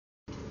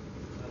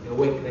the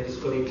work that is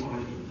going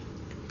on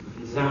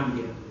in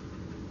Zambia,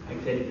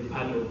 actually the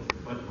part of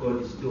what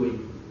God is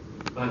doing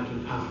back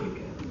in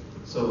Africa.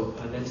 So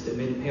that's the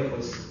main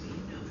purpose.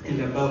 And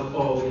above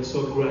all, we are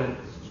so glad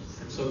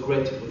and so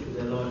grateful to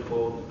the Lord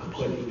for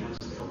according us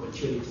the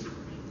opportunity to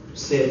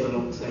serve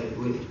alongside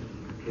with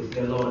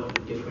the Lord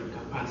in different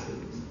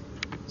capacities.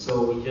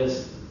 So we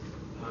just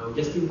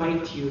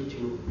invite you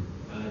to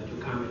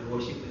come and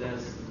worship with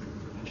us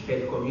at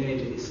Faith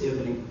Community this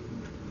evening.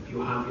 If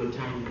you have your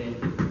time, then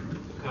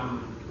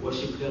come and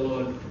worship the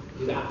Lord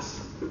with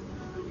us.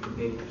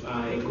 It's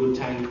a good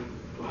time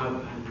to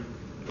have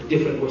a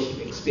different worship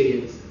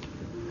experience.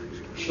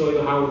 Show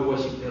you how we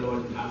worship the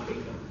Lord in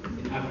Africa.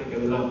 In Africa,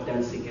 we love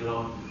dancing a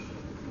lot.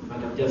 But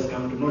I've just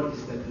come to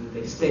notice that in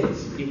the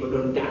States, people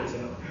don't dance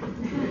a lot.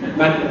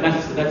 But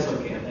that's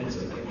okay. That's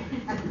okay.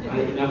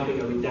 In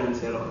Africa, we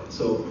dance a lot.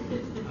 So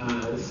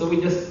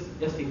we just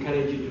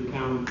encourage you to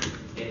come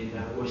and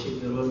worship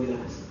the Lord with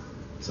us.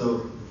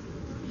 So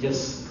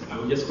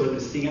I'm just going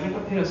to sing an a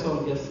cappella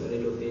song just a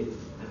little bit,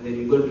 and then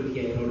you're going to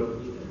hear a lot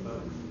of it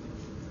about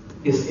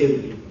this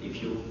evening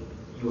if you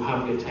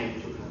have your time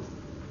to come.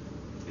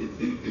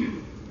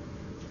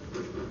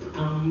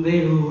 I'm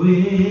the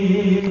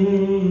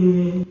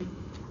way,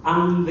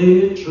 I'm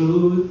the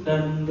truth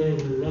and the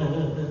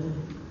life.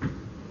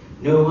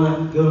 No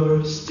one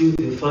goes to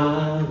the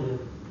Father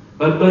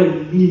but by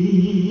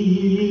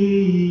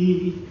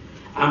me.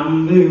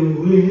 I'm the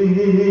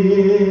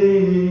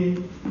way,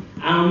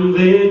 I'm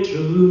the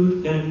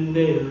truth and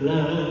the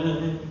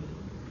life.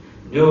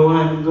 No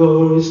one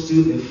goes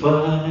to the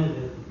Father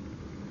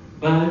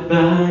but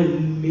by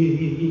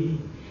me.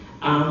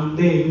 I'm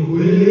the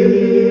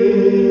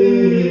way,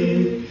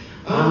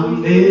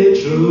 I'm the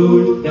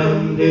truth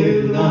and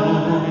the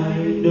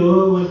life.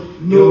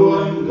 No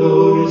one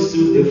goes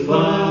to the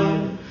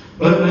Father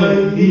but by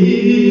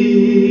me.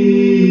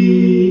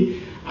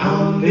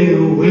 I'm the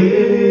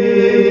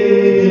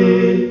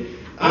way,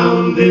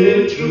 I'm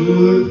the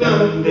truth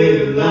and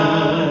the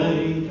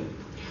life.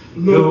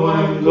 No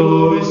one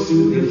goes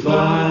to the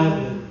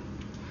Father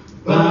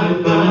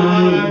but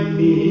by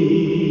me.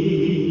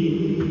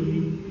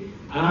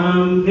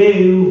 I'm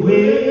the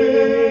way,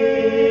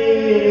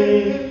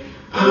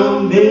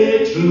 I'm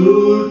the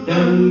truth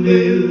and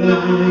the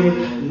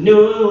life.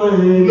 No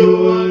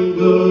one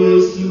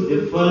goes to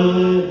the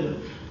Father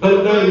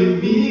but by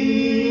me.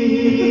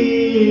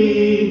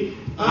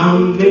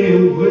 I'm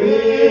the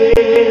way,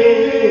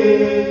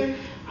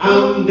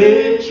 I'm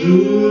the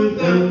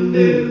truth and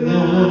the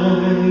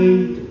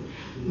light.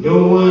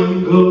 No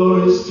one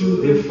goes to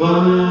the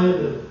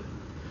Father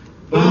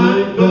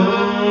but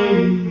by me.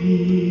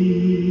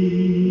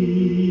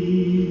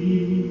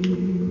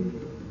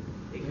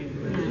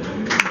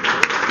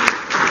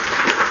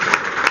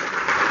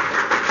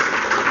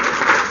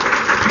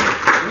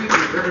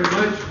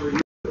 'Much for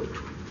you.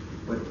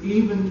 But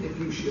even if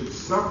you should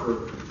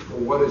suffer for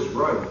what is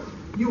right,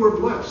 you are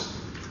blessed.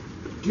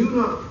 Do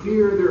not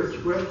fear their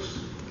threats.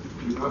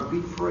 Do not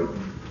be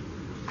frightened.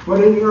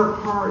 But in your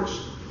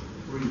hearts,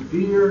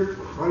 revere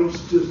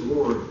Christ as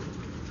Lord.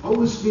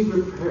 Always be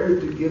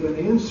prepared to give an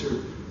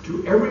answer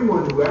to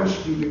everyone who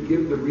asks you to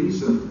give the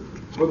reason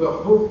for the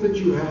hope that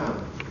you have.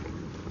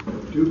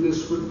 Do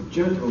this with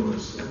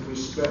gentleness and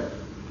respect,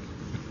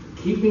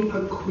 keeping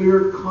a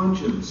clear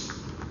conscience,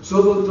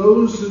 so that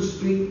those who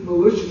speak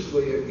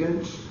maliciously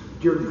against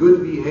your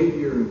good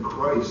behavior in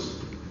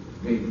Christ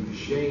may be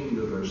ashamed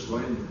of their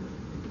slander.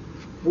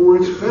 For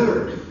it's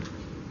better,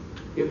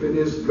 if it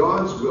is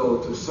God's will,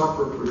 to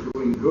suffer for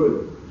doing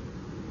good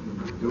than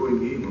for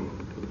doing evil.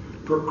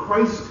 For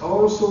Christ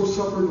also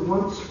suffered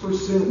once for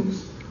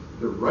sins,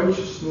 the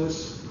righteous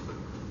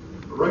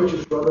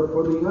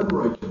for the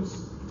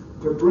unrighteous,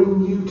 to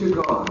bring you to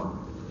God.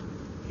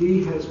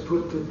 He has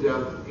put to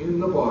death in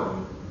the body,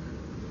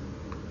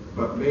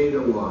 but made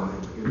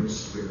alive in the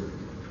Spirit.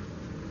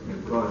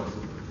 And God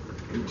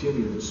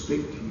continue to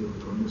speak to you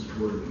from His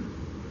Word.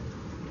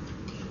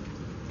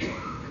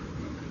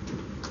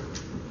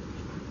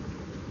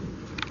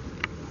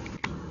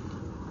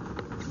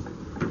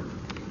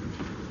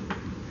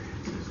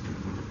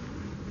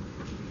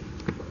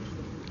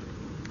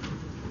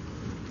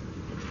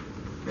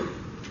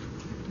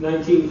 In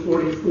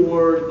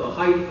 1944, the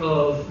height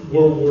of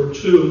World War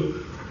II,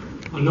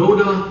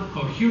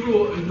 Hiro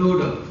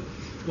Onoda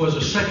was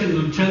a second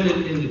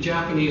lieutenant in the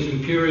Japanese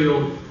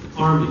Imperial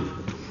Army.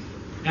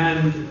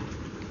 And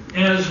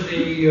as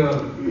I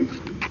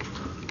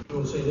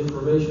don't say an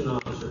information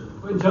officer,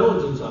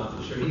 intelligence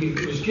officer, he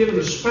was given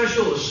a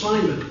special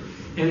assignment,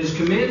 and his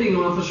commanding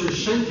officer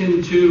sent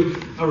him to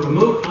a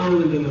remote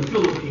island in the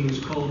Philippines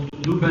called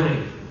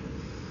Lubang.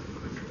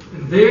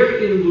 And there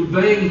in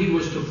Lubang, he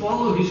was to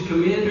follow his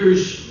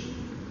commander's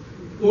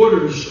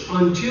orders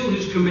until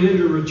his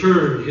commander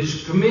returned.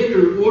 His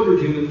commander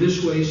ordered him in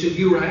this way. He said,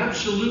 "You are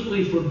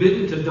absolutely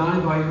forbidden to die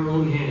by your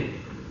own hand.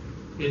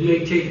 It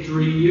may take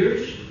 3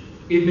 years.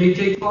 It may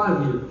take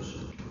 5 years.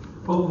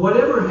 But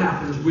whatever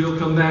happens, we'll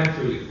come back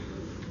for you.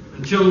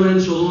 Until then,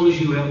 so long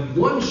as you have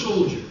one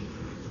soldier,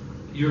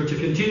 you're to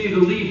continue to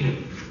lead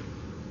him.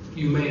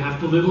 You may have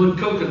to live on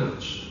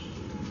coconuts.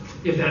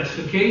 If that's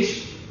the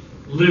case,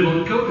 live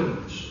on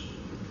coconuts.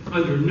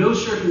 Under no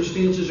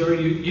circumstances are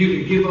you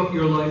to give up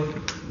your life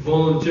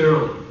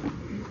voluntarily.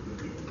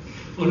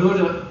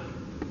 Onoda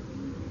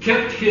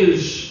kept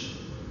his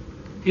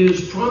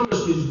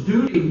promise, his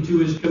duty to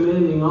his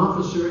commanding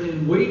officer,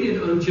 and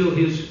waited until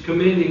his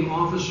commanding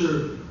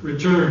officer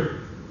returned.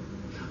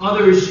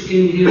 Others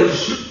in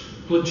his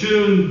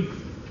platoon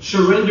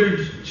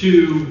surrendered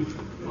to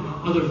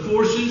other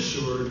forces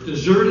or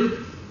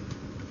deserted,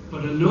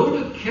 but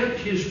Onoda kept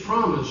his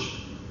promise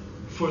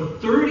for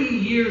 30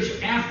 years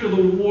after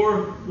the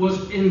war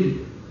was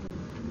ended.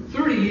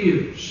 30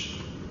 years.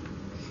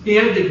 He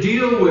had to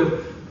deal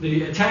with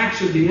the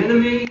attacks of the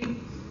enemy.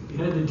 He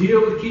had to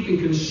deal with keeping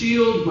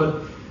concealed,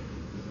 but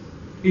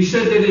he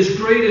said that his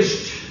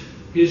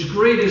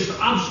greatest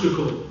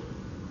obstacle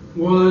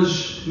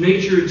was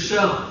nature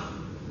itself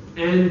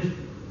and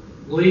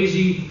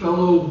lazy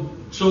fellow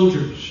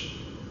soldiers.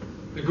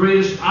 The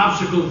greatest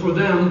obstacle for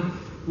them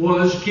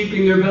was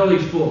keeping their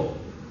bellies full.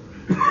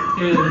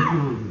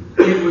 And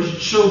it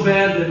was so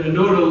bad that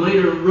Onoda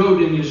later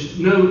wrote in his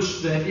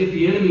notes that if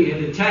the enemy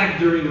had attacked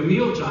during a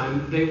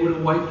mealtime, they would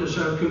have wiped us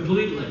out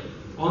completely,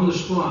 on the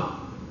spot.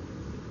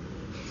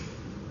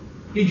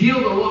 He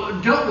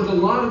dealt with a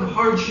lot of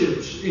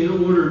hardships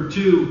in order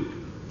to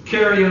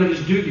carry out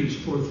his duties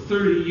for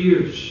 30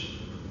 years.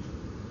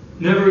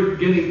 Never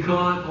getting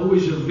caught,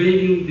 always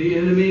evading the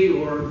enemy,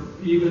 or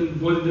even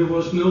when there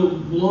was no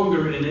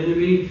longer an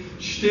enemy,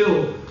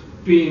 still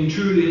being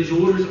true to his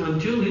orders.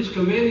 Until his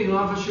commanding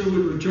officer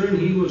would return,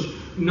 he was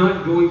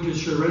not going to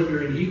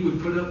surrender, and he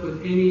would put up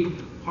with any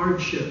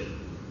hardship.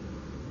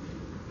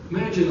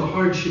 Imagine the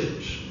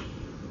hardships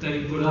that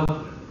he put up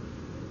with,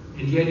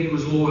 and yet he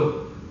was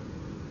loyal.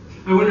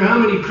 I wonder how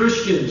many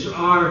Christians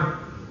are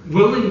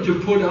willing to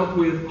put up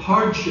with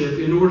hardship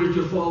in order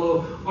to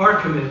follow our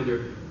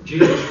commander,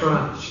 Jesus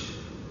Christ.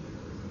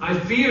 I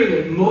fear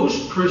that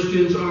most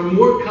Christians are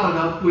more caught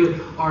up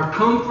with our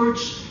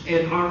comforts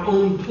and our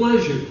own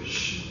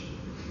pleasures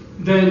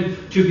than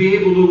to be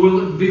able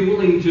to be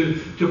willing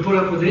to put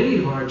up with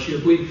any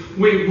hardship. We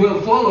will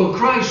follow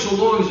Christ so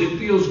long as it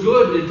feels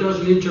good and it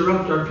doesn't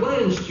interrupt our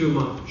plans too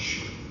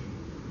much.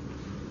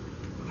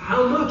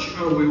 How much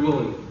are we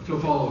willing to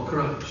follow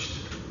Christ?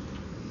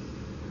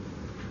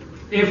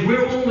 If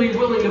we're only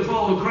willing to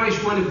follow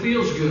Christ when it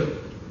feels good,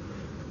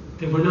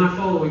 then we're not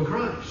following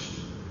Christ.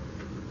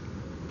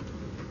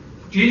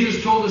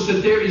 Jesus told us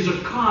that there is a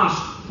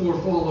cost for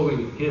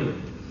following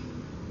Him.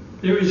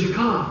 There is a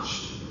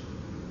cost.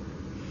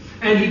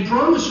 And He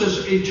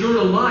promises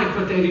eternal life,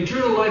 but that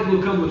eternal life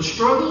will come with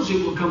struggles,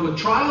 it will come with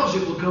trials,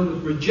 it will come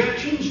with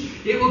rejections,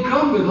 it will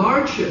come with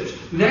hardships.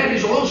 That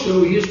is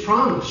also His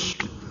promise.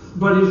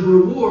 But His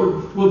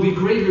reward will be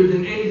greater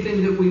than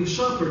anything that we've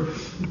suffered.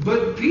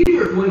 But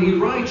Peter, when he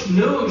writes,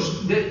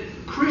 knows that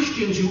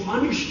Christians who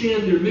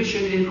understand their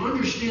mission and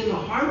understand the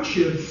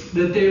hardship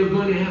that they are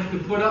going to have to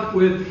put up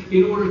with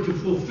in order to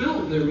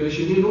fulfill their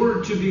mission, in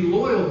order to be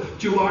loyal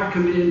to our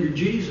commander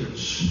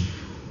Jesus.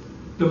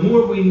 The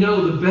more we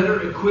know, the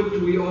better equipped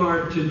we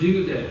are to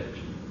do that.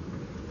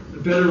 The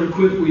better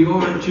equipped we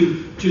are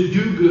to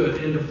do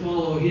good and to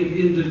follow Him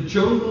in the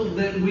jungle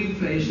that we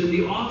face and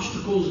the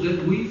obstacles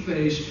that we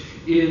face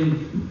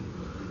and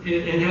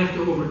have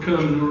to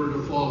overcome in order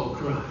to follow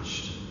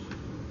Christ.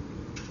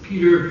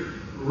 Peter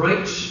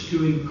writes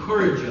to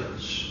encourage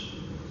us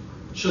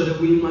so that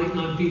we might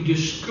not be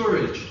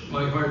discouraged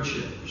by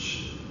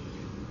hardships.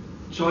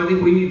 So I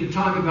think we need to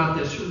talk about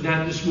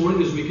that this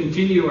morning as we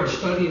continue our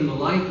study in the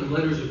life and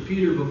letters of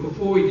Peter. But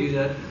before we do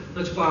that,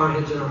 let's bow our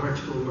heads and our hearts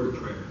for a word of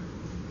prayer.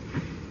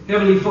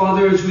 Heavenly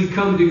Father, as we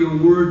come to your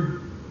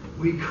word,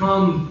 we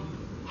come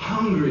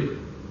hungry.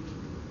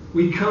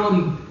 We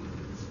come,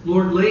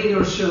 Lord, laying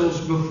ourselves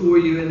before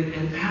you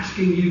and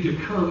asking you to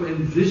come and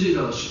visit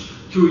us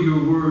through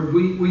your word.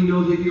 We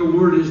know that your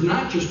word is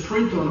not just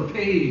print on a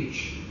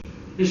page.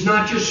 It's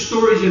not just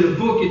stories in a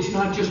book. It's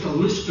not just a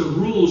list of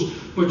rules.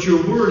 But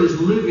your word is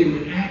living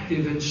and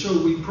active. And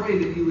so we pray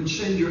that you would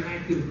send your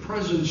active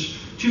presence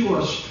to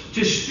us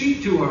to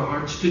speak to our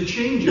hearts, to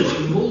change us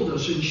and mold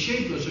us and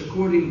shape us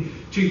according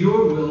to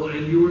your will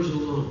and yours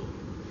alone.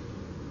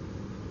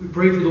 We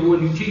pray for the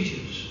one who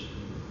teaches,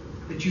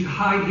 that you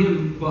hide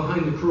him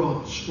behind the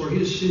cross, for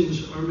his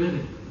sins are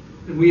many.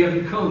 And we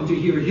haven't come to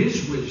hear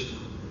his wisdom,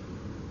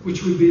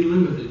 which would be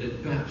limited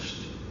at best.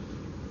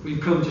 We've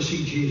come to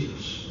see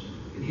Jesus,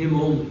 and him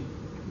only.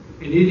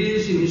 And it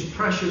is in his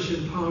precious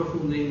and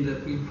powerful name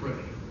that we pray.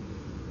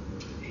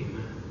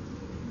 Amen.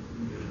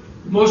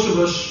 Most of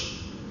us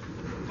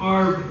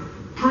are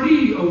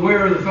pretty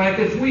aware of the fact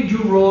that if we do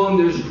wrong,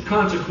 there's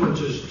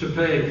consequences to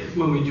pay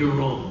when we do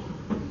wrong.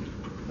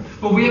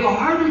 But we have a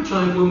harder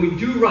time when we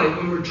do right,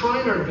 when we're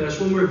trying our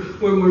best, when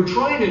we're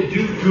trying to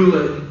do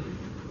good,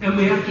 and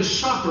we have to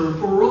suffer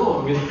for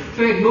wrong. In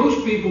fact,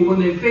 most people, when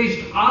they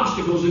face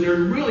obstacles and they're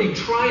really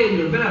trying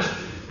their best,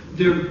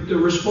 their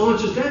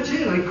response is, that's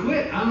it, I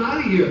quit, I'm out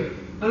of here.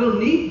 I don't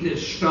need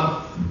this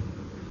stuff.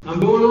 I'm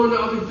going on to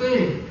other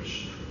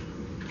things.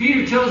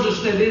 Peter tells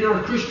us that in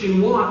our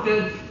Christian walk,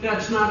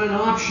 that's not an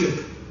option,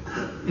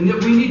 and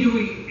that we need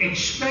to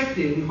expect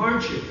it in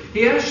hardship.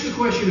 He asks the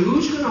question,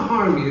 who's going to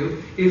harm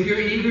you if you're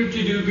eager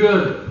to do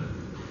good?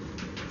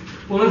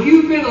 Well, if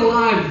you've been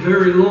alive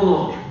very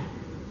long,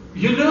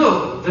 you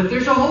know that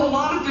there's a whole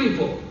lot of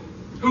people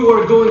who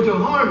are going to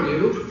harm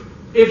you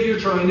if you're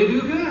trying to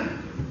do good.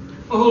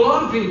 A whole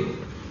lot of people.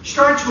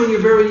 Starts when you're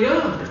very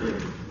young.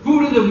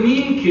 Who do the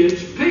mean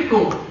kids pick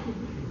on?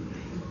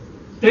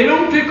 They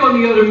don't pick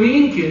on the other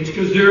mean kids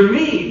because they're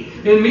mean.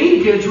 And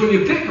mean kids, when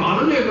you pick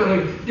on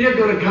them, they're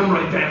gonna come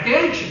right back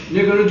at you.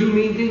 They're gonna do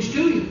mean things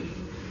to you.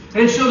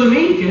 And so the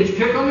mean kids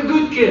pick on the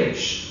good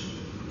kids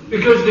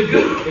because the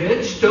good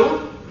kids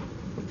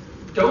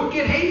don't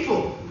get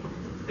hateful.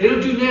 They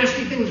don't do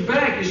nasty things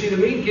back. You see, the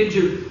mean kids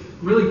are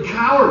really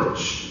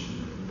cowards.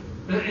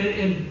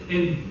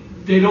 And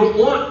they don't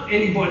want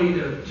anybody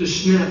to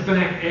snap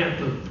back at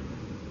them.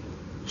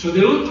 So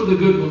they look for the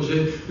good ones.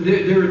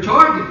 They're a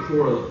target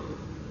for them.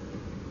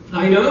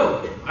 I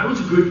know. I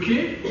was a good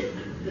kid.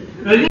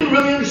 I didn't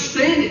really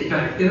understand it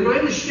back then, but I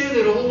understand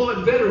it a whole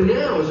lot better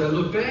now as I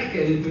look back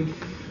at it.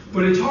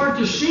 But it's hard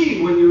to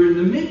see when you're in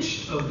the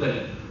midst of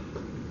that.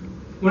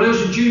 When I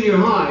was in junior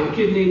high, a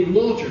kid named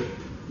Walter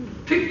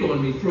picked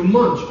on me for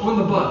months on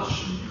the bus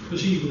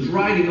because he was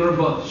riding our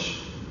bus.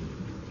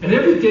 And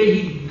every day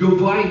he'd go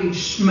by and he'd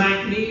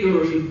smack me,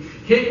 or he'd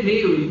hit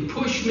me, or he'd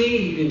push me,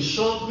 he'd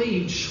insult me,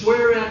 he'd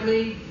swear at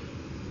me.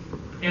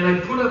 And I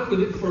put up with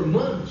it for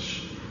months.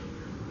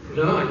 You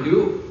know, I knew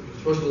you're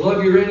supposed to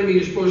love your enemy,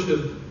 you're supposed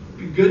to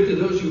be good to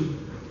those who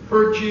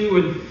hurt you,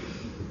 and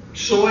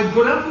so I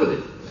put up with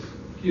it.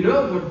 You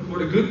know,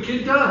 what a good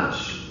kid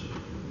does.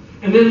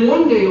 And then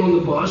one day on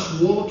the bus,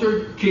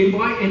 Walter came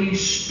by and he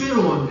spit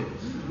on me.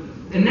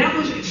 And that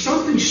was it.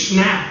 Something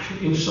snapped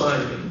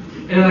inside me.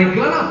 And I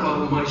got up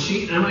out of my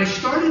seat and I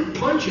started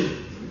punching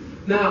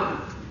him.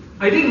 Now,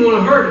 I didn't want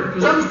to hurt him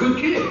because I was a good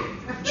kid.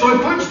 So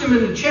I punched him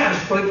in the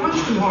chest, but I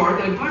punched him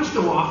hard, I punched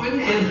him often,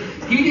 and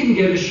he didn't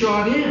get a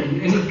shot in,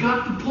 and he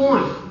got the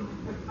point.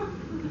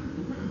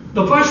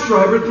 The bus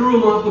driver threw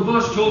him off the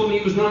bus, told him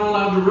he was not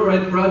allowed to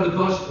ride the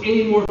bus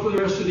anymore for the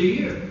rest of the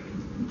year.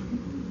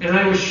 And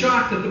I was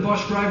shocked that the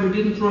bus driver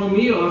didn't throw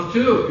me off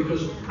too,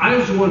 because I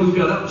was the one who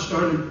got up and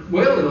started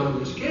wailing on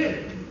this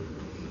kid.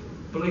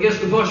 But I guess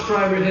the bus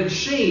driver had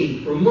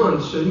seen for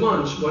months and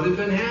months what had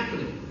been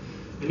happening.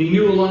 And he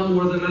knew a lot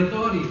more than I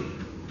thought he did.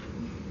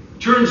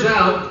 Turns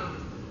out,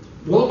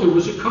 Walter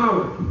was a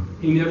coward.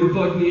 He never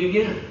bugged me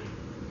again.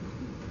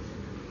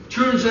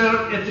 Turns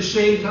out, at the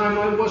same time,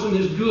 I wasn't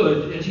as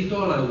good as he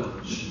thought I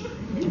was.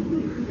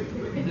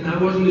 And I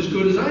wasn't as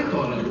good as I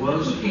thought I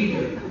was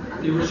either.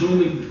 There was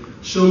only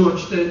so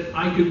much that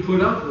I could put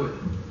up with.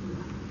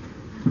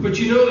 But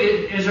you know,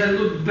 as I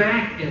look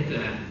back at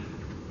that,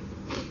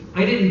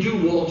 I didn't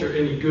do Walter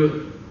any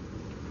good.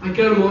 I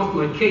got him off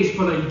my case,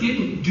 but I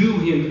didn't do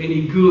him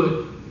any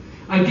good.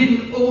 I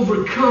didn't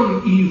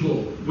overcome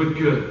evil with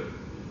good.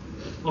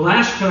 The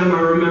last time I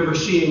remember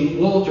seeing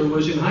Walter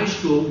was in high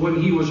school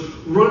when he was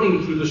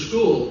running through the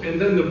school, and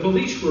then the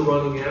police were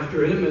running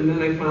after him, and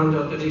then I found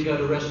out that he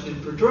got arrested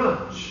for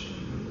drugs.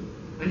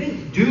 I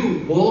didn't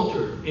do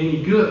Walter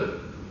any good.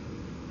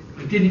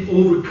 I didn't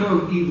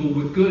overcome evil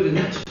with good, and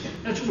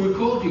that's what we're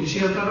called to. You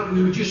see, I thought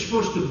we were just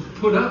supposed to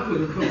put up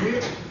with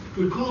it,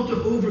 but we're called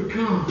to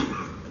overcome.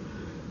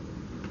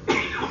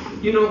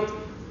 You know,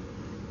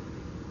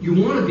 you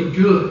want to be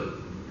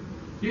good.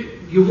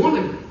 You want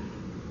to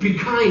be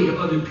kind to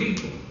other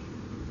people.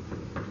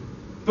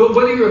 But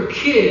whether you're a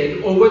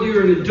kid or whether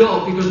you're an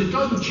adult, because it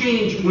doesn't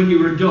change when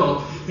you're an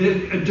adult,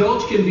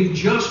 adults can be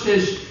just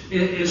as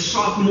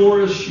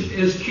sophomorish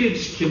as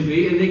kids can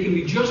be, and they can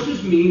be just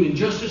as mean and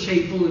just as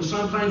hateful and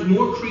sometimes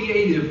more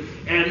creative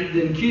at it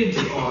than kids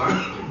are.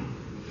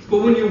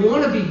 But when you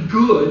want to be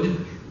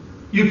good,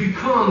 you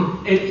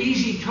become an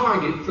easy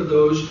target for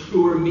those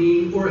who are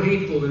mean or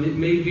hateful. And it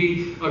may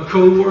be a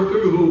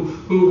co-worker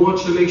who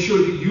wants to make sure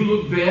that you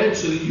look bad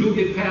so that you'll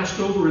get passed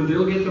over and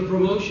they'll get the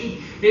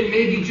promotion. It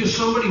may be just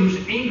somebody who's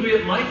angry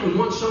at life and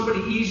wants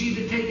somebody easy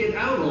to take it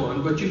out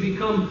on, but you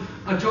become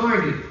a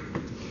target.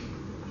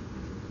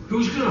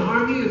 Who's going to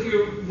harm you if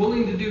you're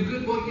willing to do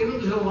good? Well, you know,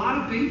 there's a lot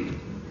of people.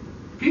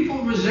 People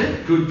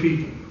resent good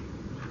people.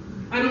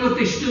 I don't know if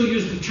they still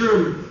use the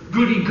term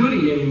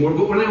goody-goody anymore,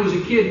 but when I was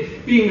a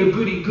kid, being a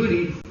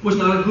goody-goody was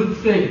not a good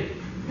thing.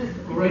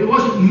 All right? It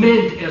wasn't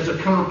meant as a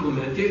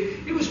compliment.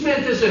 It was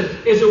meant as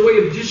a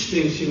way of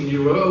distancing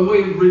you, a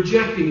way of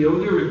rejecting you. Oh,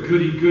 they're a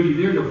goody-goody.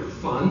 They're no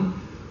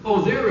fun.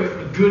 Oh, they're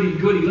a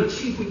goody-goody. Let's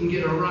see if we can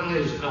get a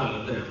rise out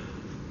of them.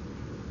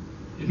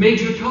 It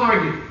made you a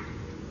target.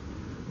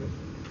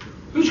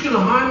 Who's going to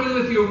harm you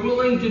if you're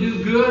willing to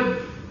do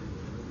good?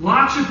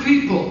 Lots of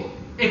people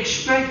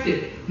expect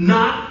it.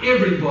 Not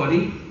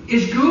everybody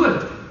is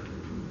good.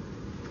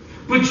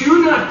 But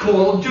you're not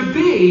called to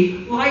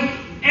be like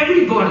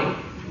everybody.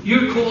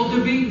 You're called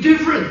to be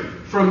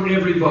different from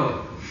everybody.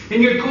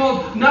 And you're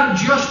called not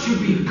just to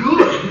be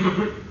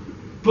good,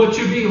 but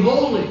to be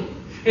holy.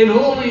 And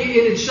holy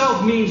in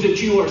itself means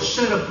that you are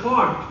set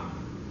apart.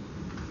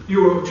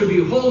 You are to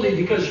be holy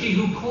because he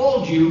who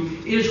called you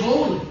is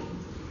holy.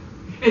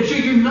 And so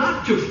you're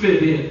not to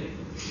fit in.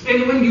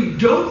 And when you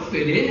don't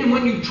fit in, and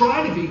when you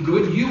try to be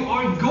good, you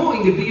are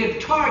going to be a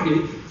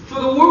target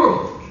for the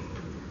world.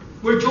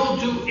 We're told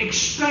to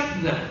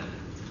expect that.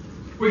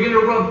 We're going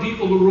to rub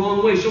people the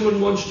wrong way.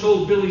 Someone once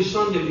told Billy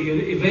Sunday,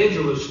 the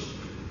evangelist,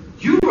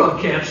 "You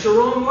rub cats the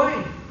wrong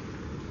way."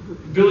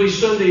 Billy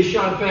Sunday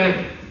shot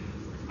back,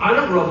 "I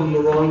don't rub them the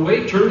wrong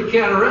way. Turn the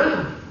cat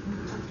around."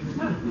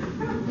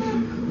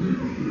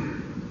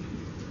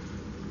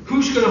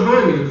 Who's going to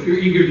harm you if you're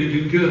eager to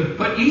do good?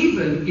 But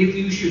even if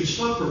you should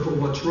suffer for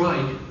what's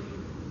right,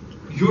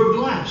 you're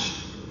blessed.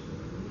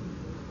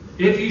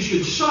 If you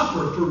should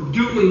suffer for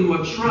doing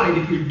what's right,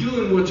 if you're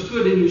doing what's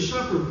good and you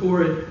suffer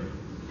for it,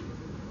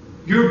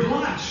 you're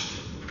blessed.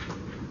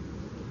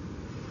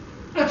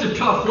 That's a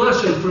tough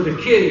lesson for the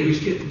kid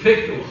who's getting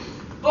picked on.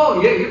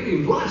 Oh yeah, you're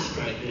being blessed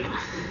right now.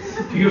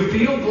 Do you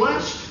feel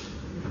blessed?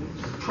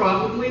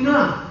 Probably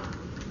not.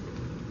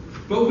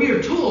 But we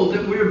are told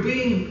that we're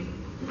being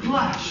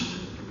blessed.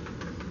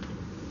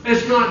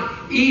 It's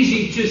not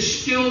easy to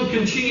still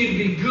continue to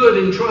be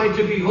good and try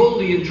to be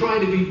holy and try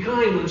to be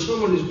kind when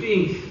someone is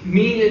being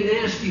mean and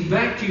nasty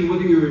back to you,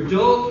 whether you're an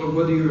adult or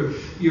whether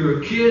you're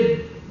a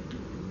kid.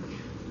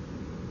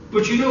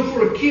 But you know,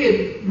 for a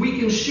kid, we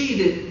can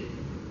see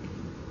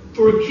that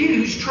for a kid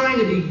who's trying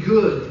to be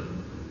good,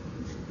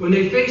 when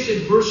they face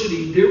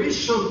adversity, there is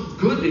some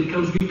good that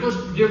comes because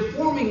they're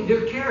forming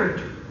their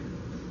character.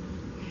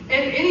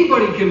 And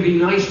anybody can be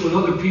nice when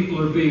other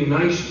people are being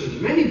nice to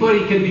them. Anybody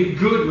can be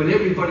good when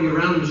everybody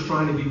around them is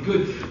trying to be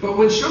good. But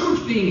when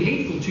someone's being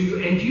hateful to you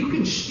and you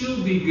can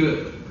still be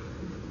good,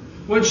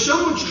 when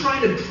someone's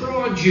trying to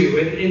prod you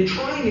and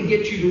trying to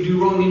get you to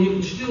do wrong and you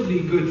can still be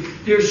good,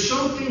 there's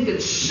something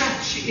that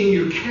sets in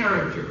your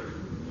character,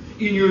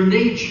 in your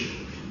nature,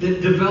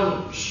 that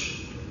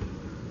develops.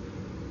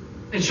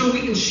 And so we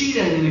can see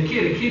that in a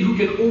kid who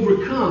can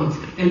overcome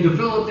and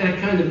develop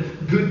that kind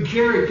of good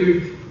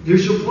character.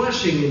 There's a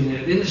blessing in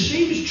that. And the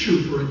same is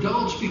true for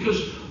adults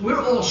because we're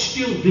all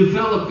still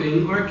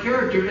developing our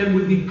character and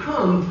we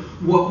become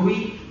what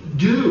we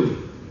do.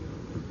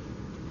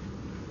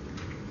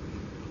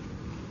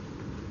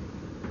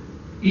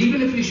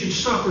 Even if you should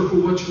suffer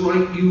for what's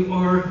right, you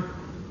are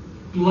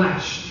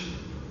blessed.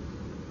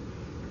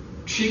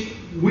 See,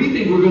 we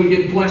think we're going to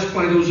get blessed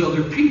by those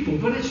other people,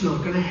 but it's not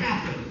going to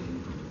happen.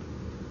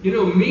 You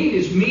know, mean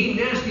is mean,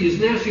 nasty is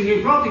nasty, and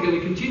they're probably going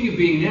to continue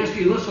being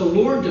nasty unless the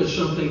Lord does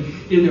something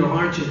in their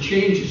hearts and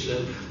changes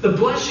them. The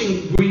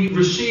blessing we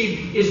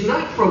receive is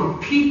not from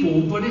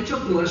people, but it's a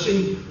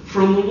blessing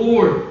from the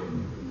Lord.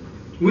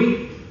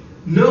 We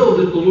know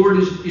that the Lord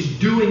is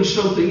doing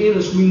something in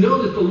us. We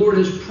know that the Lord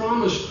has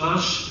promised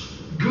us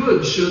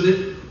good so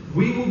that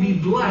we will be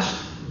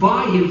blessed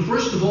by Him,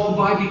 first of all,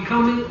 by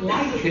becoming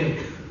like Him.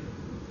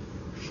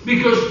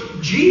 Because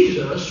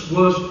Jesus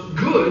was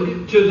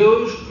good to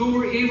those who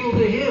were evil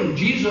to Him.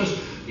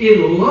 Jesus,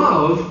 in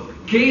love,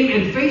 came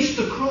and faced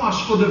the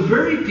cross for the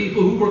very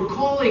people who were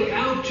calling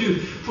out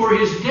for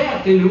His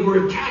death and who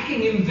were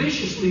attacking Him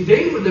viciously.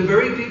 They were the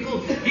very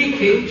people He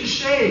came to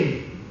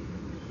save.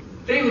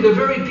 They were the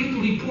very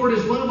people He poured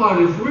His love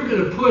out. If we're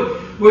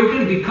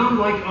going to become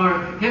like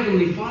our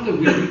Heavenly Father,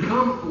 we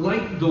become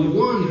like the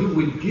one who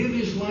would give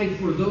His life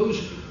for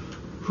those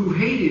who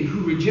hated,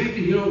 who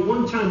rejected. You know,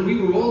 one time we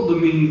were all the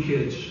mean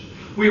kids.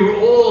 We were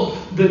all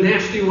the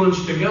nasty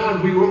ones to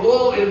God. We were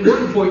all at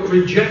one point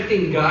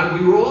rejecting God.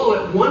 We were all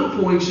at one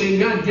point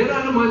saying, God, get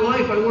out of my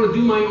life. I want to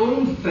do my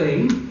own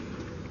thing.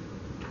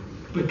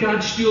 But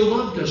God still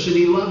loved us, and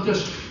He loved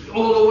us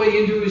all the way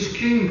into His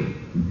kingdom.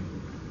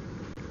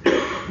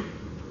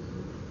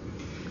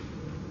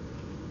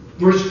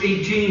 Verse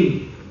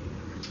 18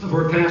 of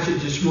our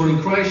passage this morning,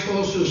 Christ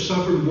also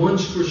suffered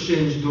once for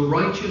sins, the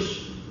righteous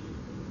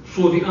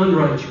for the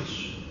unrighteous.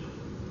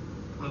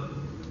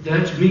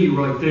 That's me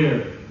right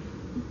there.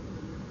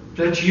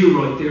 That's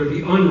you right there,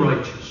 the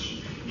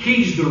unrighteous.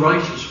 He's the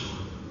righteous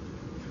one.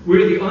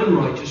 We're the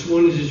unrighteous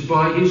one. It is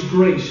by His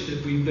grace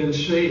that we've been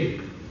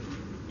saved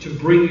to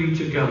bring you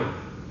to God.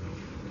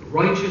 The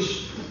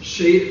righteous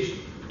saves,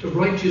 the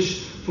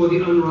righteous for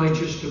the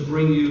unrighteous to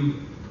bring you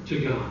to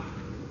God.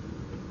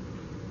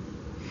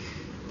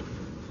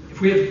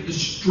 If we have the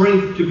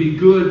strength to be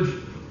good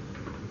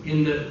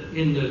in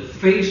the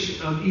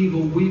face of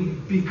evil, we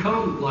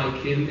become like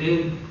Him,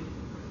 and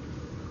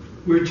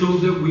we're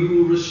told that we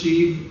will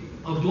receive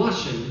a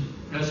blessing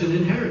as an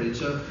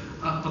inheritance,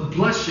 a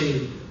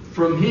blessing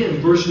from Him.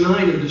 Verse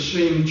 9 of the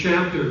same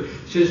chapter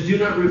says, do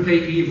not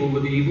repay evil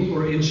with evil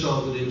or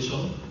insult with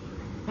insult.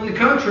 On the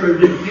contrary,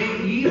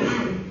 repay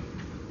evil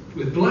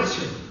with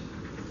blessing.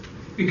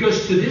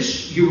 Because to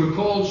this you were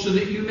called so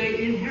that you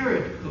may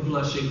inherit a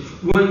blessing.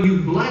 When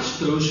you bless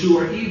those who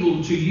are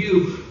evil to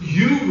you,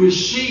 you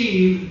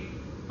receive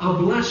a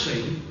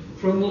blessing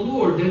from the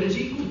Lord that is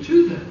equal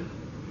to them.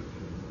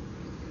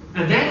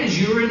 And that is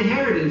your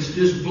inheritance,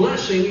 this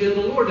blessing in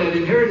the Lord, that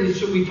inheritance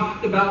that we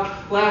talked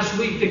about last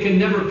week that can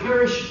never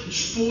perish,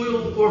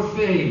 spoil, or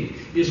fade,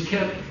 is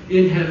kept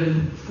in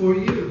heaven for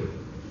you.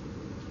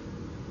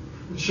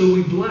 So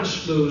we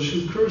bless those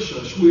who curse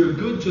us. We are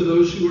good to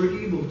those who are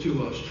evil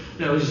to us.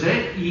 Now, is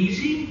that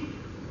easy?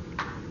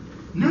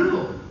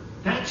 No.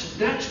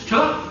 That's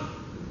tough.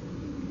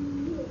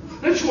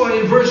 That's why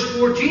in verse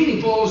 14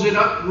 he follows it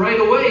up right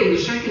away in the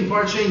second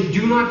part saying,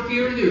 do not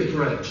fear their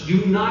threats.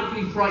 Do not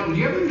be frightened.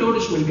 Do you ever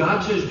notice when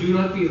God says do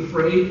not be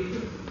afraid,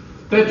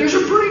 that there's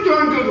a pretty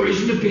darn good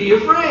reason to be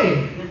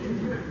afraid?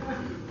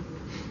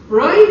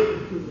 Right?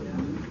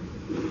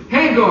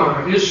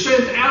 Hagar is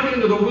sent out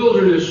into the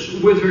wilderness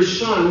with her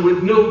son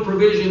with no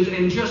provisions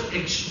and just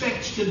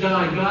expects to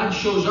die. God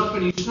shows up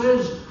and he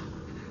says,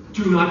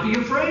 do not be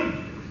afraid.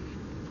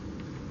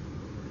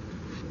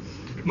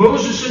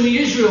 Moses and the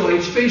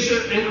Israelites face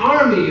an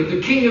army of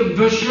the king of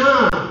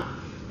Bashan,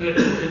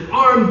 an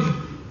armed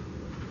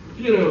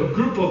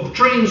group of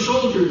trained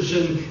soldiers,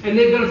 and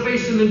they've got to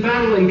face them in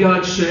battle, and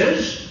God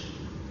says,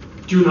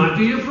 do not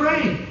be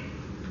afraid.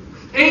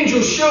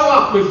 Angels show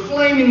up with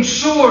flaming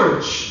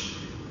swords,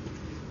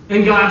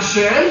 and God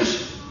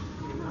says,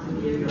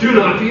 do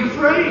not be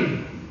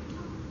afraid.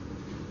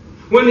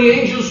 When the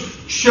angels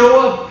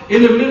show up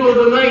in the middle of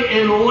the night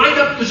and light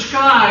up the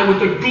sky with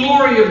the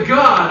glory of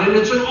God, and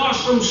it's an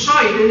awesome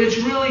sight, and it's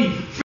really...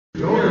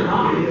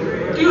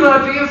 Do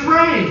not be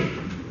afraid.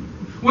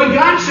 When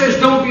God says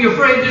don't be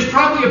afraid, there's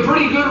probably a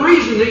pretty good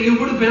reason that you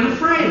would have been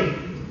afraid.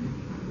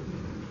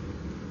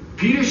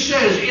 Peter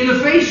says, in the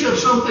face of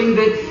something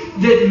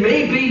that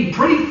may be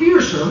pretty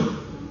fearsome,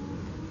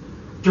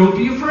 don't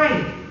be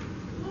afraid.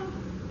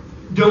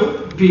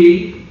 Don't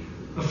be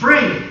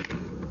afraid.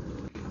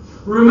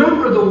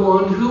 Remember the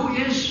one who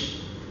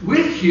is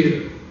with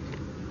you.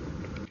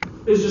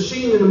 There's a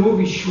scene in the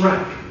movie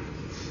Shrek.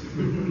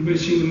 Anybody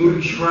seen the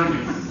movie Shrek?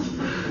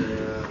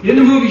 In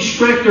the movie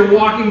Shrek, they're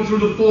walking through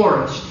the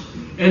forest,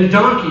 and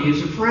Donkey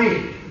is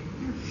afraid.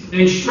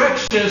 And Shrek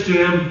says to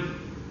him,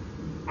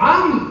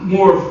 I'm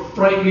more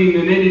frightening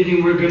than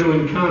anything we're going to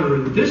encounter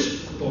in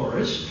this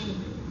forest.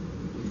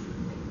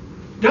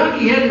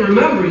 Donkey had to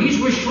remember, he's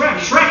with Shrek.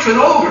 Shrek's an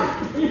ogre.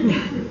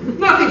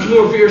 Nothing's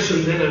more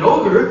fearsome than an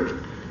ogre.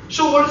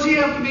 So what does he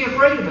have to be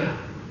afraid about?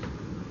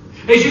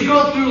 As you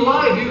go through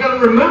life, you've got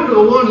to remember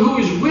the one who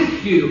is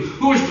with you,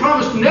 who has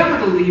promised never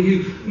to leave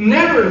you,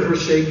 never to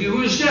forsake you,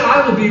 who has said,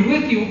 I will be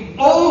with you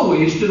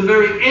always to the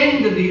very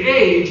end of the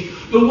age.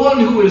 The one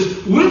who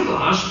is with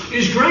us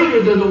is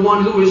greater than the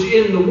one who is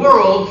in the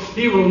world.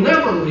 He will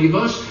never leave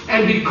us.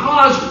 And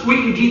because we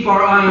can keep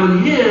our eye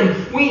on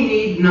him, we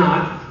need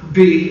not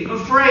be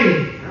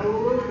afraid.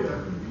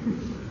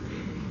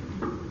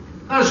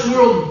 This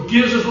world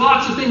gives us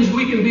lots of things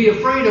we can be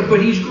afraid of,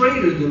 but he's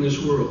greater than this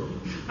world.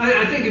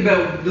 I think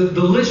about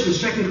the list in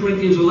 2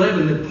 Corinthians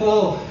 11 that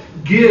Paul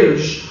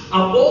gives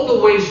of all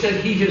the ways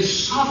that he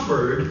has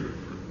suffered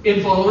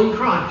in following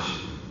Christ.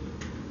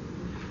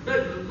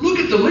 Look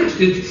at the list.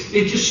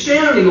 It's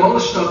astounding, all the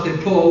stuff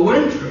that Paul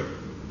went through.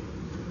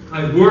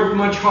 I've worked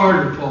much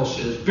harder, Paul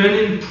says, been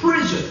in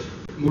prison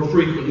more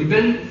frequently,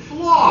 been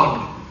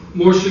flogged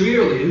more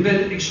severely, and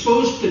been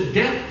exposed to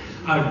death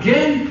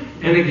again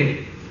and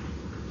again.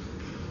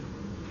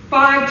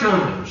 5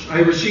 times I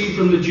received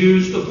from the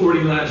Jews the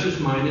 40 lashes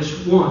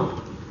minus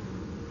 1.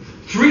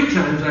 3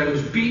 times I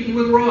was beaten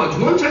with rods.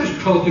 1 time I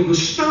was pelted with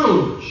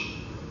stones.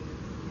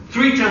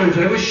 3 times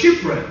I was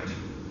shipwrecked.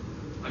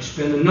 I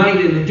spent a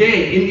night and a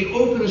day in the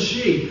open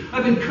sea.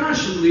 I've been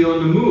constantly on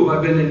the move.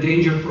 I've been in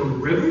danger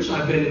from rivers.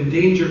 I've been in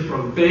danger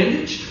from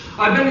bandits.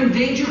 I've been in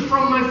danger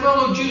from my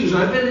fellow Jews.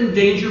 I've been in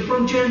danger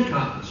from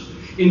Gentiles.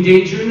 In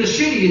danger in the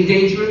city, in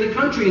danger in the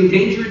country, in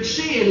danger at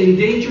sea, and in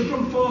danger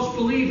from false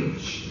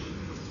believers.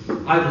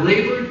 I've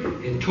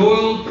labored and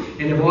toiled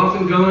and have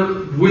often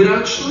gone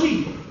without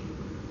sleep.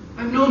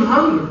 I've known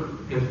hunger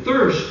and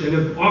thirst and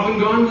have often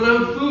gone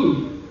without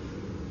food.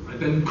 I've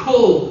been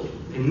cold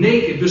and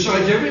naked.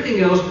 Besides everything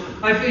else,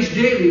 I face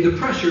daily the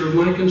pressure of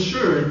my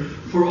concern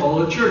for all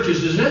the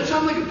churches. Does that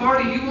sound like a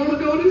party you want to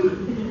go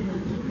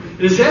to?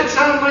 Does that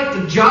sound like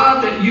the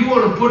job that you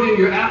want to put in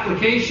your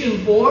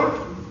application for?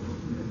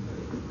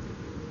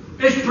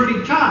 It's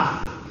pretty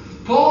tough.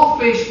 Paul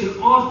faced an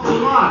awful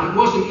lot. It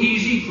wasn't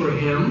easy for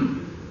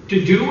him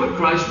to do what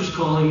Christ was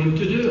calling him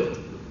to do.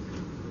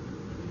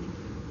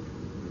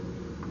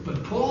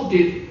 But Paul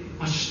did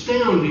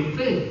astounding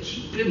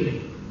things, didn't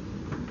he?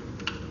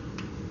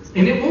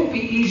 And it won't be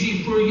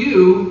easy for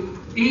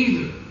you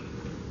either.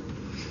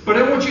 But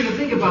I want you to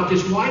think about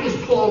this. Why does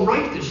Paul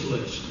write this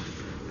list?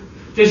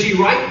 Does he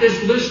write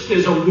this list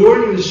as a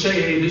warning to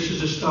say, hey, this is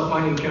the stuff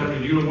I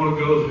encountered, you don't want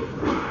to go there?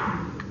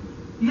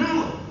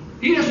 No.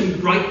 He doesn't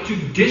write to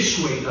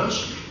dissuade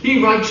us.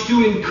 He writes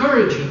to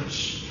encourage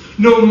us.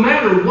 No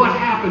matter what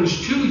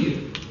happens to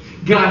you,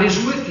 God is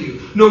with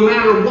you. No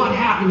matter what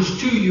happens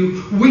to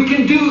you, we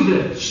can do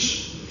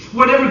this.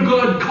 Whatever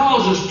God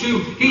calls us to,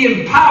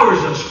 He empowers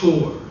us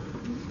for.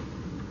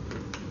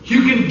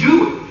 You can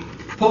do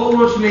it. Paul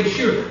wants to make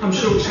sure. I'm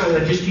so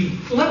excited. I just keep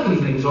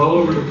flipping things all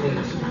over the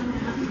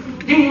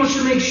place. He wants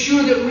to make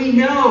sure that we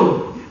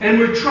know. And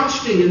we're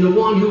trusting in the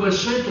one who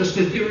has sent us,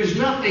 that there is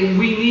nothing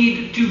we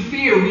need to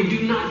fear. We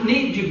do not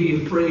need to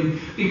be afraid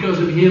because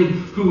of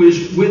Him who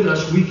is with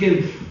us. We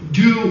can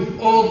do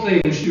all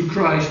things through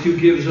Christ who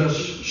gives us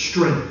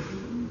strength.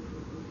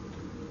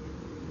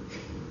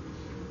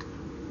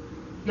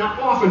 Now,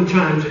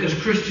 oftentimes, as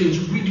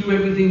Christians, we do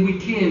everything we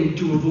can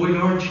to avoid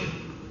hardship.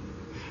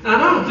 Now,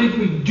 I don't think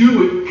we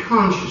do it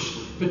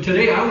consciously, but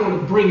today I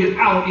want to bring it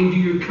out into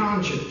your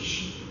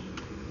conscience.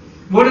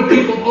 What do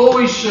people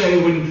always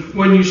say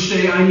when you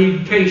say, I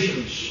need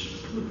patience?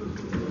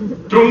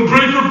 Don't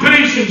pray for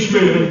patience,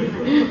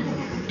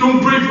 man.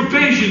 Don't pray for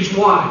patience.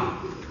 Why?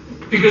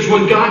 Because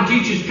when God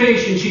teaches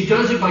patience, He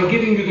does it by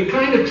giving you the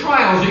kind of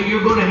trials that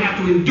you're going to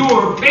have to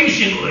endure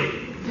patiently.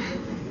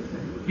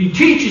 He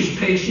teaches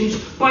patience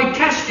by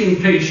testing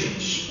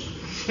patience.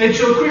 And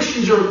so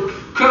Christians are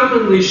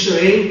commonly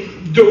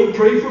saying, don't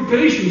pray for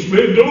patience,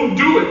 man. Don't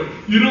do it.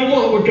 You don't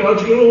want what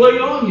God's going to lay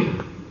on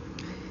you.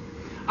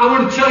 I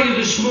want to tell you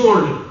this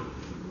morning,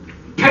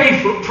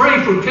 pray for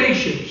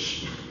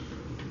patience.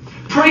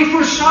 Pray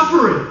for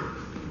suffering.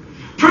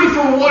 Pray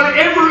for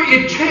whatever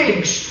it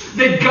takes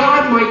that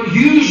God might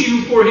use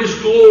you for His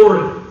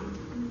glory.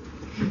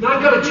 Now,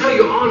 I've got to tell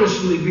you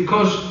honestly,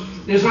 because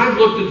as I've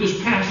looked at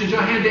this passage,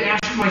 I had to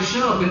ask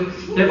myself,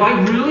 have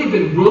I really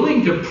been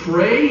willing to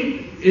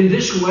pray in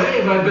this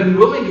way? Have I been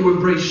willing to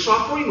embrace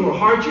suffering or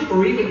hardship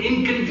or even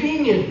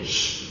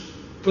inconvenience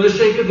for the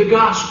sake of the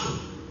gospel?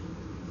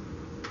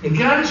 And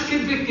God is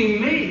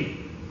convicting me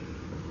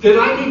that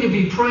I need to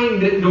be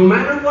praying that no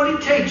matter what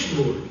it takes,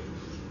 Lord,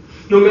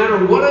 no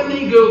matter what I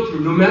may go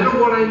through, no matter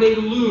what I may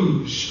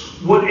lose,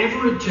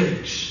 whatever it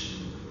takes,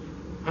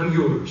 I'm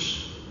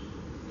yours.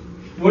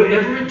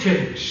 Whatever it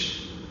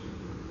takes,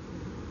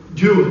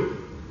 do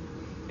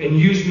it and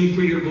use me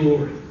for your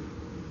glory.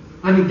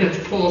 I think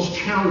that's Paul's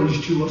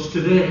challenge to us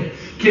today.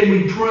 Can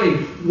we pray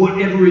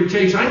whatever it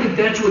takes? I think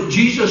that's what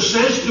Jesus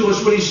says to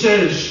us when He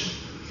says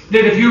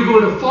that if you're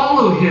going to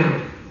follow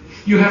Him,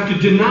 you have to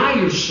deny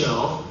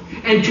yourself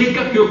and take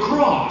up your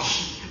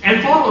cross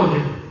and follow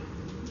Him.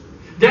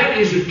 That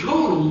is a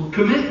total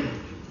commitment.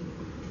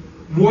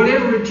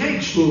 Whatever it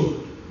takes, Lord,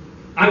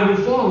 I will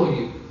follow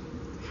you.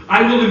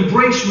 I will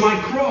embrace my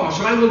cross.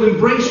 I will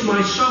embrace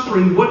my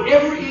suffering,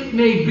 whatever it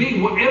may be,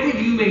 whatever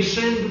you may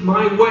send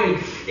my way.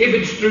 If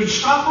it's through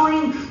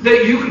suffering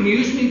that you can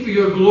use me for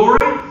your glory,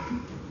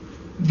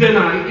 then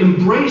I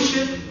embrace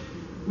it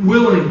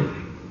willingly.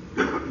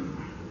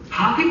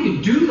 How can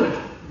you do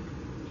that?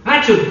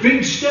 That's a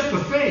big step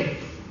of faith.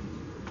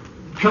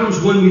 It comes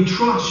when we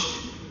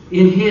trust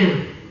in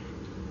Him.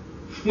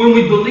 When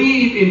we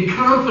believe in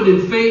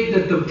confident faith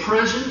that the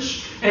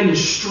presence and the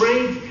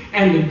strength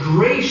and the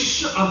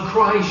grace of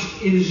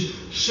Christ is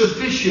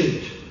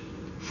sufficient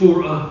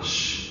for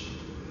us.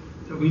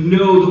 That we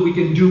know that we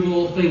can do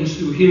all things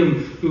through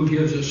Him who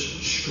gives us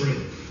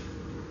strength.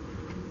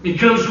 It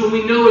comes when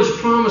we know His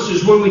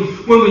promises, when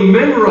we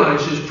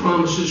memorize His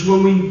promises,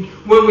 when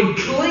we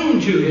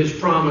cling to His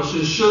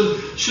promises,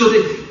 so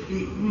that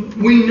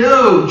we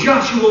know,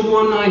 Joshua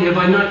 1:9, have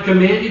I not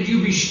commanded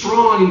you? Be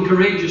strong and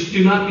courageous.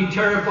 Do not be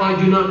terrified.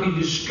 Do not be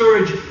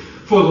discouraged.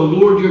 For the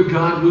Lord your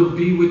God will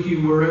be with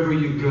you wherever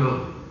you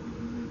go.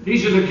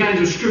 These are the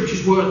kinds of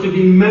scriptures we ought to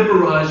be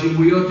memorizing.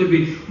 We ought to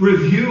be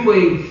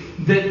reviewing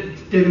that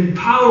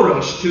empower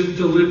us to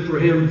live for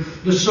Him.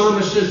 The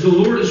psalmist says, the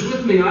Lord is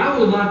with me. I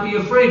will not be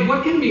afraid.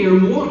 What can mere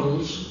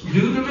mortals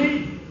do to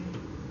me?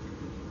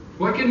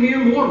 What can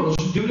mere mortals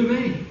do to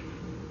me?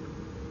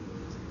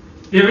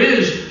 There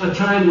is a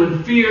time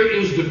when fear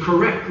is the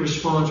correct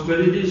response, but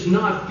it is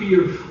not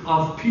fear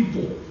of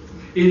people.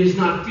 It is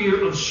not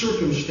fear of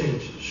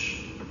circumstances.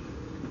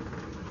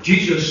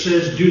 Jesus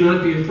says, do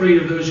not be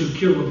afraid of those who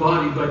kill the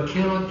body, but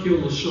cannot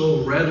kill the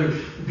soul. Rather,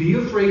 be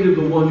afraid of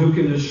the one who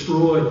can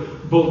destroy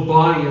both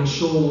body and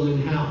soul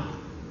in hell.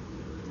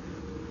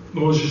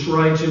 Moses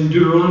writes in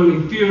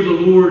Deuteronomy, fear the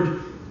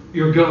Lord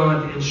your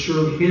God and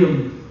serve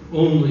Him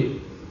only.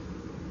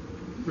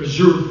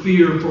 Reserve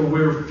fear for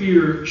where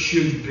fear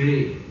should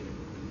be.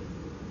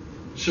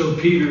 So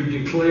Peter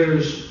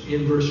declares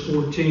in verse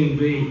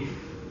 14b,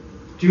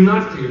 do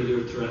not fear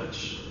their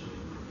threats.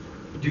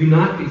 Do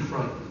not be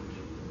frightened.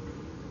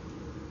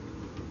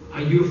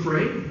 Are you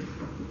afraid?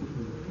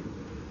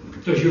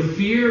 Does your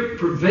fear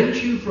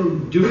prevent you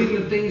from doing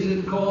the things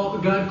that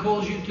God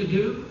calls you to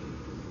do?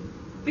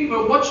 Think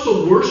about what's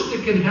the worst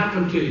that can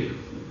happen to you.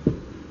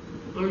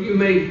 Or you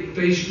may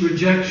face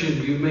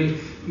rejection. You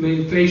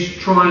may face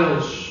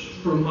trials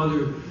from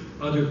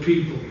other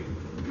people.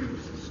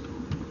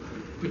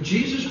 But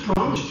Jesus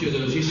promised you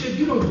those. He said,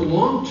 you don't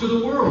belong to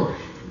the world.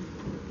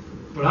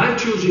 But I've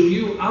chosen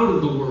you out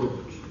of the world.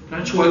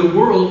 That's why the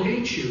world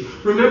hates you.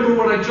 Remember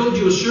what I told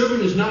you, a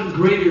servant is not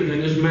greater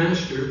than his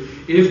master.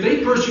 If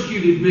they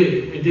persecuted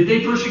me, and did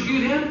they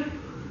persecute him?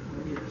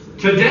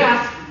 To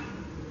death.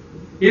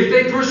 If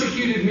they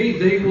persecuted me,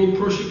 they will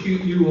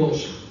persecute you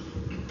also.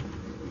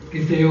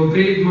 If they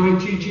obeyed my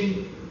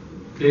teaching,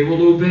 they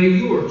will obey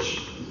yours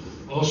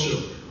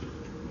also.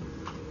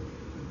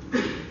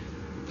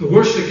 The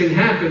worst that can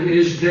happen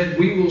is that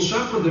we will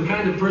suffer the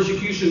kind of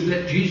persecution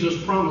that Jesus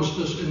promised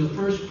us in the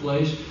first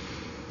place.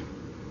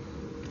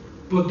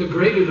 But the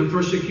greater the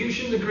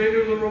persecution, the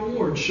greater the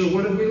reward. So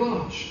what have we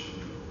lost?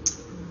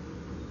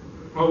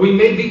 or we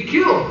may be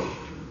killed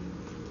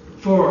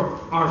for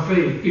our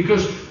faith,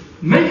 because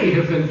many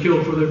have been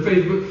killed for their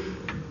faith.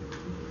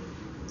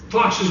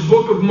 Fox's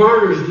Book of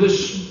Martyrs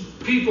lists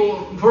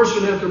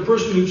person after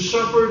person who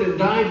suffered and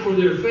died for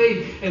their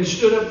faith and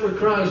stood up for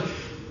Christ.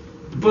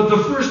 But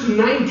the first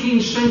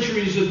 19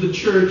 centuries of the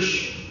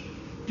church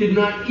did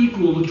not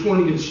equal the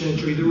 20th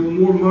century. There were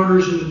more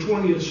martyrs in the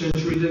 20th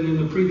century than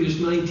in the previous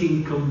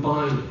 19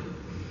 combined.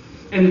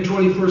 And the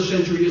 21st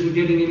century isn't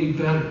getting any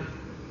better.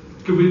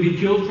 Could we be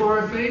killed for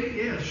our faith?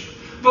 Yes.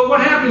 But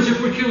what happens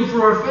if we're killed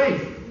for our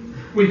faith?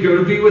 We go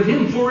to be with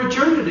Him for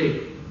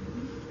eternity.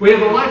 We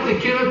have a life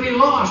that cannot be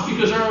lost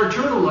because our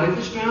eternal life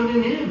is found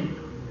in Him.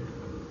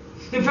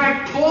 In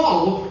fact,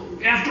 Paul,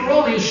 after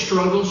all his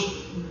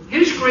struggles,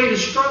 his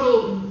greatest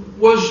struggle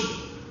was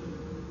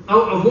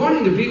of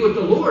wanting to be with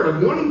the Lord,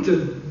 of wanting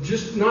to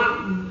just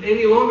not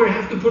any longer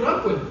have to put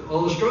up with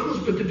all the struggles,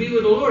 but to be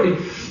with the Lord.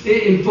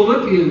 In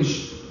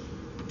Philippians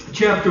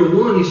chapter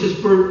 1, he says,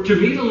 "For to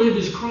me to live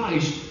is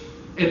Christ,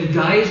 and to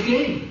die is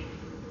gain.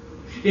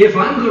 If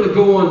I'm going to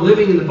go on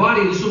living in the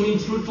body, this will mean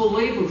fruitful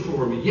labor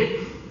for me. Yet,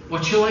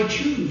 what shall I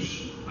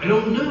choose? I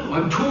don't know.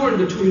 I'm torn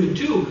between the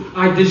two.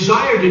 I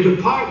desire to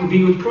depart and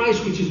be with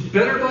Christ, which is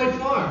better by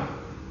far.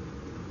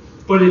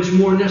 But it's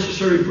more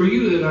necessary for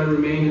you that I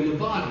remain in the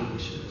body," he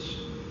says.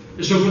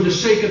 And so for the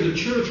sake of the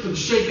church, for the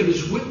sake of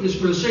his witness,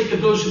 for the sake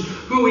of those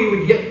who he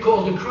would yet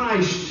call to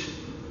Christ,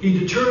 he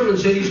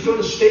determines that he's going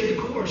to stay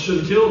the course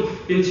until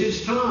it's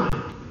his time.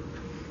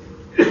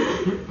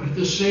 But at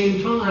the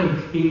same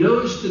time, he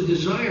knows the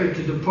desire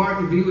to depart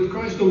and be with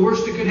Christ. The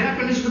worst that could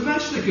happen is the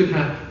best that could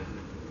happen.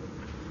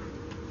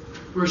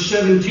 Verse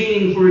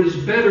 17, "For it is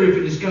better if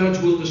it is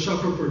God's will to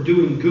suffer for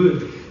doing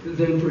good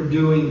than for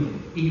doing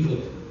evil."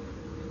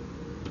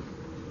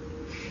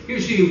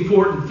 Here's the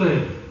important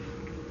thing.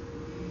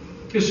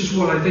 This is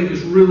what I think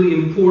is really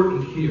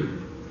important here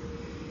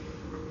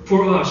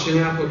for us in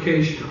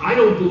application. I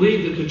don't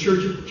believe that the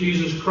Church of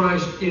Jesus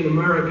Christ in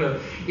America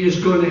is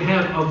going to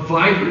have a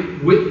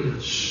vibrant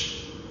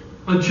witness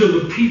until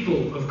the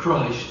people of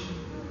Christ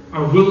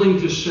are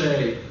willing to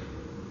say,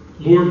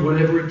 "Lord,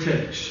 whatever it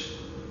takes,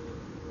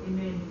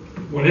 Amen.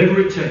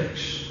 whatever it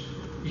takes,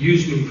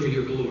 use me for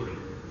your glory.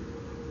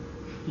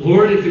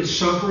 Lord, if it's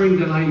suffering,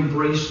 then I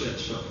embrace that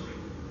suffering.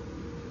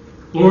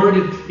 Lord,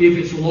 if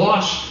it's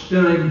loss,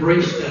 then I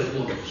embrace that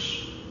loss.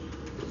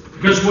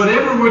 Because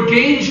whatever were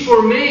gains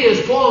for me,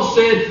 as Paul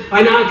said,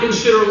 I now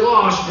consider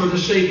loss for the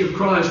sake of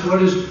Christ.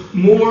 What is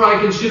more,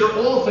 I consider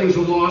all things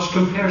a loss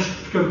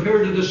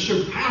compared to the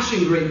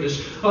surpassing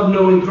greatness of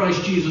knowing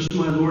Christ Jesus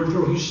my Lord, for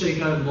whose sake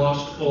I have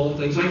lost all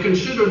things. I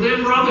consider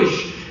them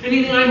rubbish.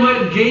 Anything I might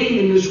have gained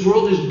in this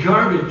world is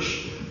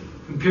garbage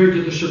compared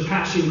to the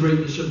surpassing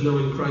greatness of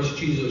knowing Christ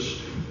Jesus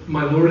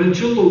my Lord."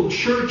 Until the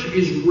church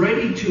is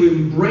ready to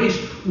embrace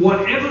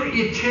whatever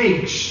it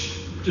takes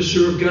to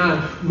serve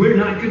God, we're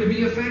not going to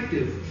be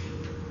effective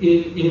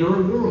in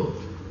our world.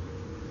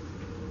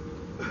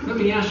 Let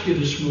me ask you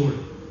this morning,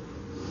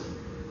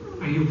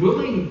 are you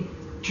willing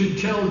to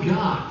tell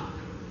God,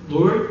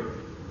 "Lord,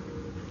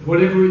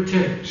 whatever it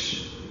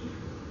takes,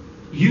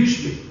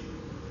 use me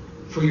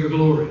for your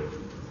glory.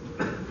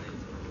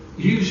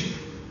 Use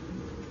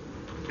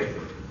me"?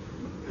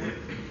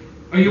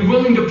 Are you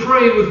willing to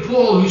pray with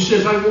Paul, who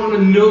says, "I want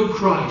to know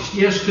Christ"?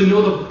 Yes, to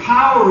know the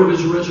power of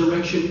his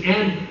resurrection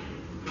and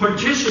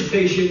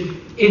participation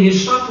in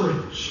his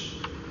sufferings,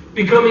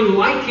 becoming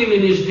like him in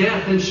his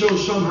death, and so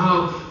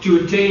somehow to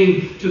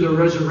attain to the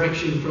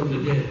resurrection from the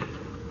dead.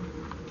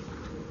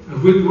 Are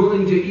we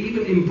willing to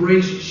even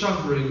embrace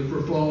suffering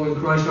for following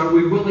Christ? Are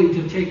we willing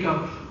to take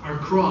up our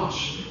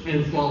cross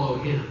and follow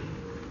him?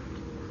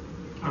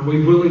 Are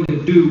we willing to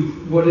do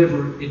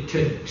whatever it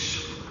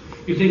takes?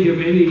 You think of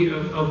any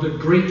of the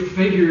great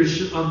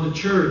figures of the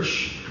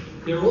church,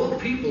 they're all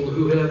people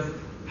who have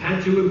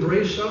had to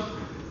embrace suffering.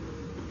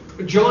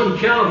 John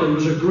Calvin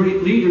was a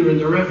great leader in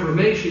the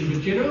Reformation,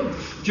 but you know,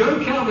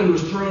 John Calvin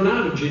was thrown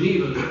out of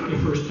Geneva the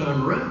first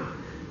time around.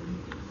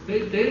 They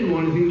didn't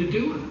want anything to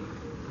do with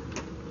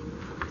it.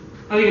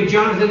 I think of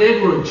Jonathan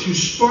Edwards, who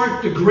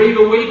sparked the Great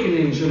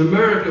Awakenings in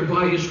America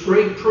by his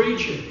great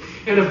preaching.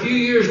 And a few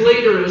years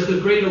later, as the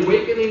Great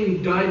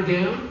Awakening died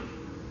down,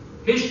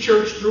 his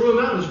church threw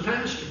him out as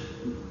pastor.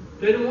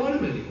 They didn't want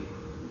him anymore.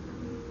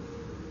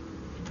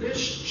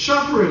 There's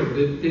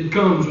suffering that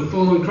comes with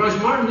following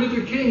Christ. Martin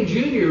Luther King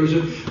Jr. was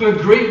a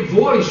great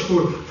voice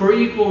for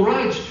equal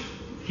rights.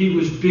 He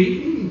was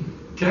beaten,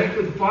 attacked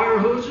with fire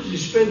hoses. He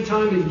spent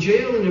time in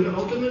jail and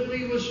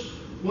ultimately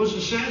was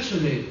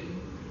assassinated.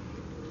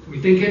 Do we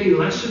think any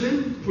less of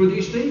him for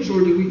these things, or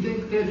do we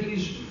think that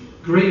he's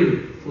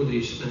greater for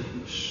these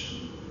things?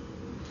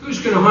 Who's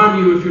going to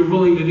harm you if you're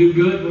willing to do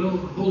good? Well, a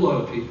whole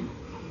lot of people.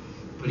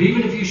 But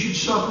even if you should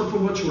suffer for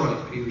what's right,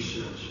 Peter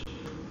says,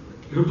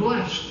 you're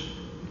blessed.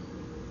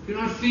 Do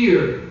not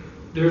fear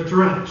their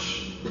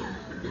threats.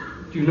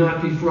 Do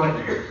not be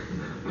frightened.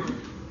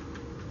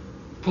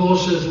 Paul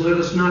says, let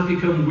us not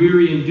become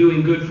weary in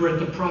doing good, for at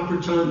the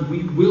proper time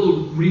we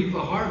will reap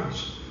a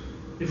harvest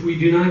if we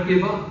do not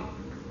give up.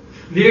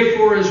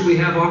 Therefore, as we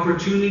have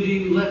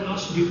opportunity, let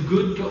us do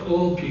good to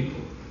all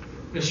people,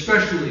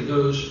 especially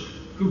those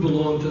who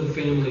belong to the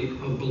family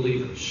of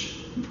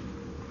believers.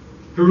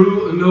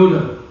 Hiroo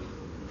Onoda,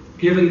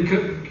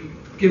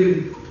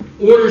 given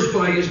orders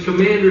by his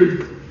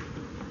commander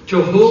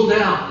to hold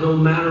out no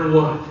matter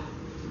what,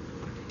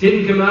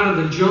 didn't come out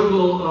of the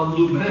jungle of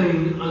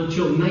Lubang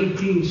until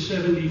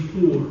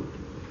 1974.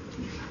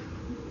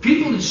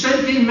 People had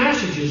sent in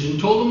messages and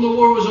told him the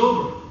war was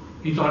over.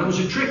 He thought it was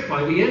a trick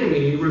by the enemy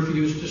and he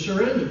refused to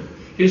surrender.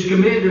 His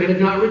commander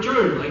had not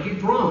returned like he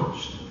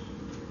promised.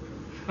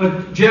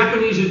 A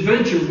Japanese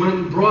adventurer went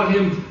and brought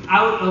him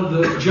out of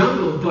the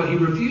jungle, but he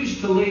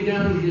refused to lay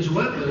down his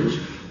weapons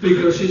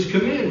because his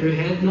commander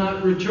had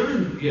not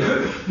returned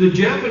yet. The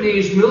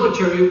Japanese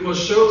military was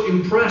so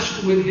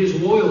impressed with his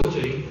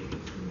loyalty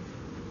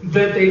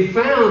that they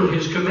found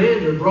his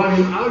commander, brought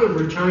him out of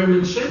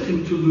retirement, sent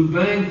him to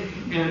Lubang,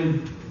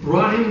 and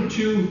brought him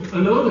to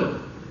Onoda.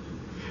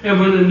 And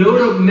when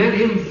Onoda met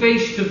him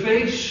face to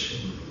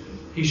face,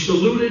 he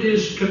saluted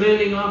his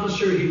commanding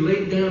officer, he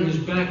laid down his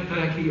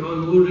backpack, he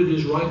unloaded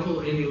his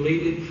rifle, and he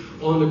laid it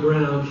on the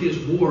ground. His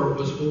war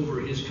was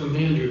over. His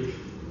commander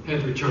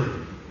had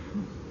returned.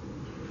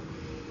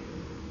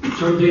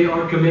 Someday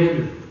our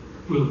commander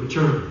will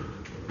return.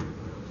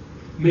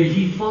 May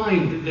he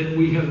find that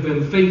we have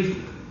been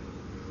faithful,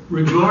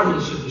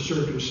 regardless of the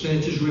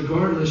circumstances,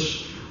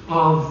 regardless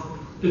of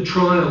the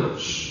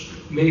trials.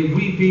 May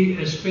we be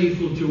as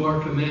faithful to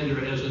our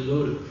commander as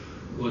Onoda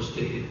was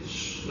to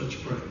his. Let's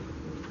pray.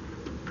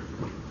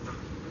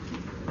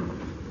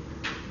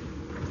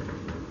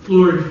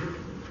 Lord,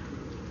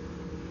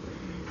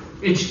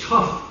 it's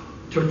tough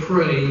to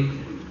pray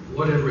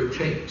whatever it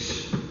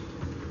takes.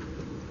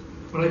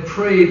 But I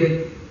pray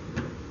that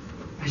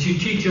as you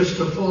teach us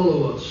to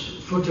follow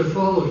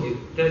you,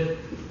 that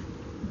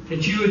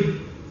you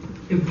would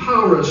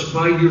empower us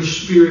by your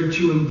Spirit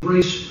to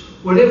embrace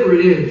whatever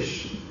it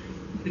is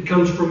that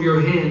comes from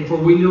your hand. For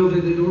we know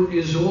that it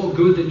is all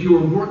good, that you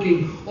are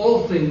working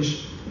all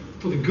things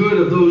for the good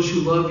of those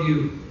who love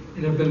you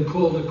and have been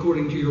called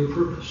according to your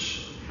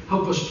purpose.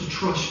 Help us to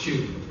trust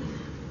you,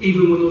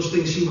 even when those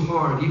things seem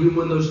hard, even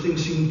when those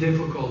things seem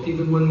difficult,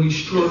 even when we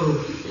struggle,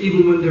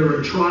 even when there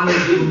are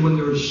trials, even when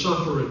there is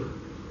suffering.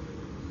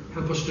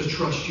 Help us to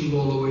trust you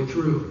all the way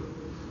through.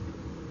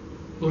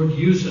 Lord,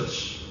 use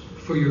us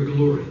for your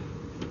glory,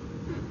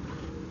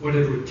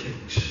 whatever it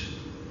takes.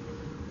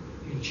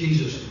 In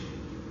Jesus' name.